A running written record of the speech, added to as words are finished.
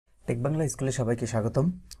Take Bangla স্কুলে সবাইকে স্বাগতম।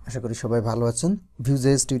 আশা করি সবাই ভালো আছেন।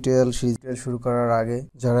 Vue.js টিউটোরিয়াল সিরিজ শুরু করার আগে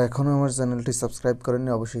যারা এখনো আমার চ্যানেলটি সাবস্ক্রাইব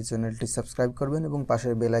করেননি অবশ্যই চ্যানেলটি সাবস্ক্রাইব করবেন এবং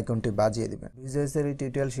পাশের বেল আইকনটি বাজিয়ে দিবেন। Vue.js এর এই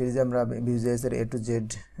টিউটোরিয়াল সিরিজে আমরা Vue.js এর A to Z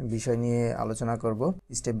বিষয় নিয়ে আলোচনা করব,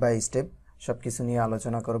 স্টেপ বাই স্টেপ সবকিছু নিয়ে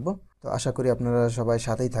আলোচনা করব। তো আশা করি আপনারা সবাই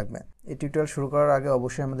সাথেই থাকবেন। এই টিউটোরিয়াল শুরু করার আগে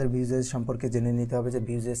অবশ্যই আমাদের Vue.js সম্পর্কে জেনে নিতে হবে যে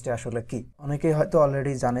Vue.js টা আসলে কি। অনেকেই হয়তো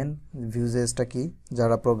অলরেডি জানেন Vue.js টা কি,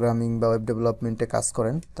 যারা প্রোগ্রামিং বা ওয়েব ডেভেলপমেন্টে কাজ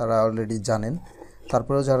করেন তারা অলরেডি জানেন।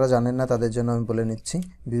 তারপরেও যারা জানেন না তাদের জন্য আমি বলে নিচ্ছি,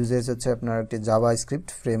 Vue.js হচ্ছে আপনার একটি জাভাস্ক্রিপ্ট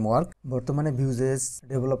ফ্রেমওয়ার্ক। বর্তমানে Vue.js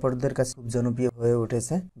ডেভেলপারদের কাছে খুব জনপ্রিয় হয়ে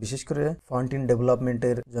উঠেছে, বিশেষ করে ফ্রন্ট এন্ড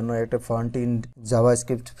ডেভেলপমেন্টের জন্য একটা front end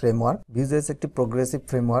JavaScript framework. Vue.js একটি প্রোগ্রেসিভ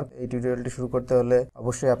ফ্রেমওয়ার্ক। এই টিউটোরিয়ালটি শুরু করতে হলে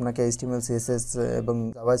অবশ্যই আপনাকে HTML, CSS এবং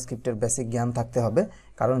জাভাস্ক্রিপ্টের বেসিক জ্ঞান থাকতে হবে,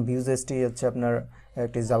 কারণ Vue.js টি হচ্ছে আপনার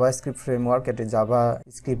একটি জাভাস্ক্রিপ্ট ফ্রেমওয়ার্ক, এটি জাভা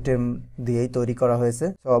স্ক্রিপ্টের দিয়েই তৈরি করা হয়েছে।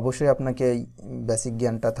 তো অবশ্যই আপনাকে এই বেসিক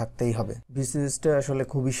জ্ঞানটা থাকতেই হবে। Vue.js টা আসলে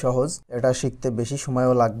খুবই সহজ, এটা শিখতে বেশি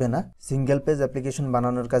সময়ও লাগবে না। সিঙ্গেল পেজ অ্যাপ্লিকেশন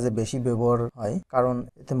বানানোর কাজে বেশি ব্যবহার হয়, কারণ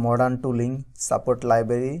এতে মডার্ন টুলিং, সাপোর্ট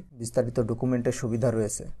লাইব্রেরি, বিস্তারিত ডকুমেন্টের সুবিধা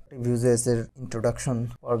রয়েছে। Vue.js এর ইন্ট্রোডাকশন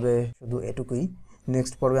পর্বে শুধু এটুকুই।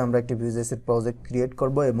 নেক্সট পর্বে আমরা একটি Vue.js এর প্রজেক্ট ক্রিয়েট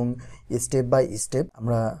করব এবং স্টেপ বাই স্টেপ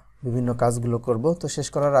আমরা বিভিন্ন কাজগুলো করব। তো শেষ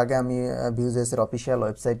করার আগে আমি Vue.js এর অফিসিয়াল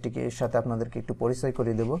ওয়েবসাইটটিকে সাথে আপনাদেরকে একটু পরিচয়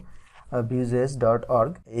করিয়ে দেব।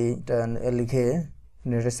 vuejs.org এইটা লিখে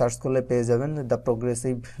নেটে সার্চ করলে পেয়ে যাবেন দ্য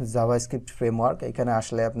প্রোগ্রেসিভ জাভাস্ক্রিপ্ট ফ্রেমওয়ার্ক। এখানে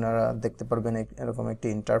আসলে আপনারা দেখতে পারবেন এরকম একটি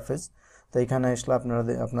ইন্টারফেস। তো এখানে আসলে আপনারা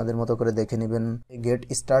আপনাদের মতো করে দেখে নেবেন। গেট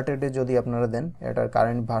স্টার্টেডে যদি আপনারা দেন, এটার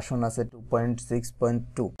কারেন্ট ভার্সন আছে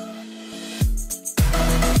 2.6.2।